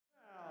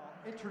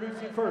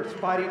Introducing first,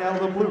 fighting out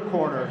of the blue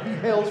corner. He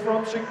hails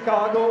from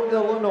Chicago,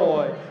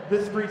 Illinois.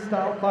 This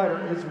freestyle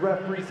fighter is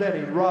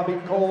representing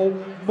Robbie Cole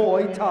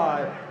Muay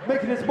Thai.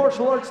 Making his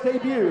martial arts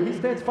debut, he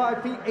stands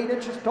 5 feet 8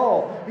 inches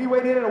tall. He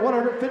weighed in at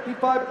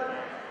 155.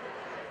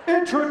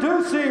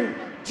 Introducing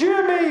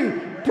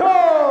Jimmy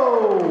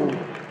Doe.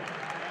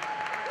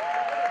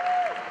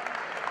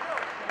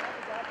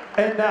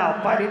 And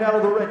now, fighting out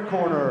of the red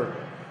corner.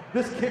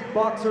 This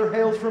kickboxer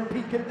hails from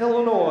Pekin,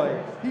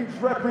 Illinois. He's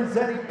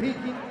representing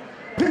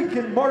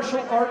Pekin Martial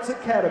Arts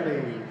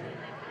Academy.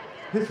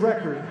 His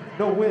record,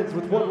 no wins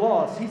with 1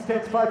 loss. He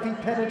stands 5 feet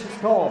 10 inches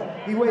tall.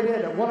 He weighed in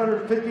at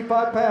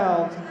 155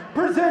 pounds.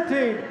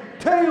 Presenting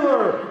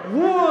Taylor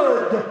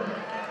Wood.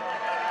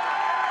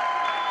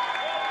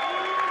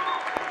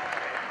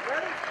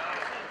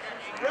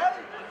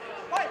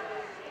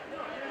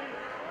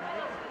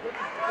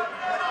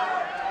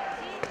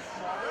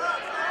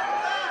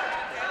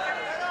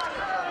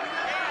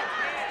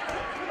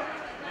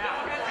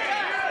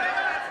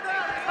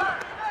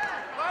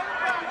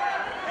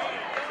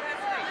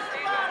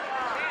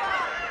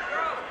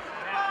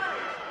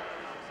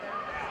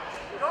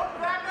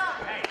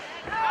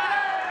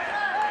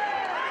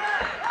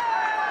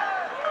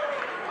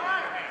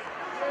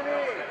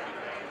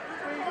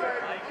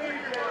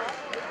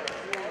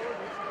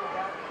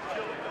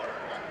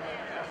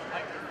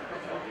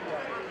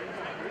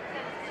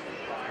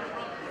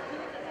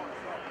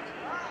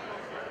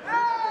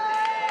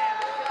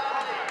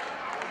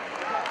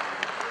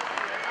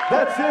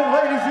 That's it,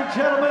 ladies and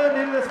gentlemen.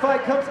 And this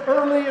fight comes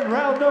early in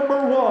round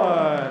number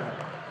 1.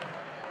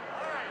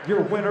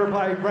 Your winner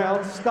by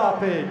round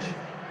stoppage,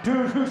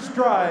 dude who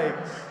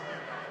strikes.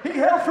 He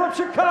hails from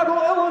Chicago,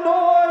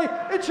 Illinois.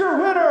 It's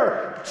your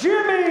winner,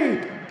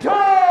 Jimmy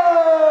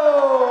Doe.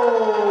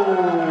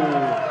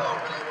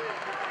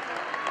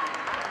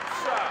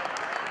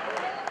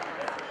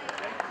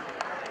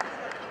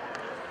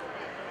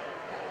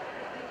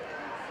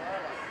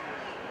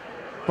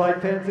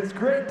 Fight fans, it's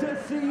great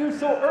to see you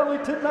so early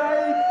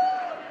tonight.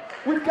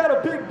 We've got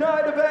a big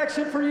night of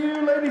action for you,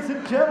 ladies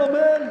and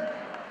gentlemen.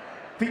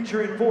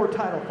 Featuring 4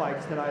 title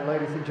fights tonight,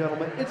 ladies and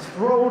gentlemen. It's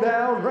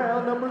Throwdown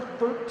round number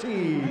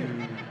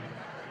 13.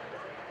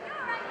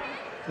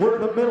 We're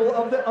in the middle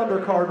of the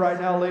undercard right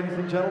now, ladies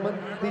and gentlemen.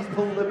 These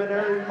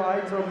preliminary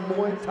fights are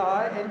Muay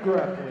Thai and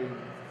grappling.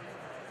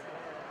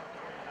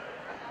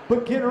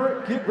 But get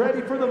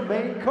ready for the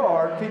main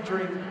card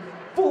featuring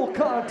full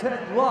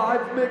contact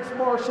live mixed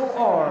martial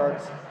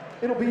arts.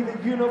 It'll be the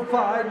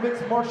unified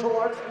mixed martial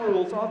arts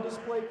rules on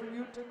display for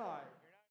you tonight.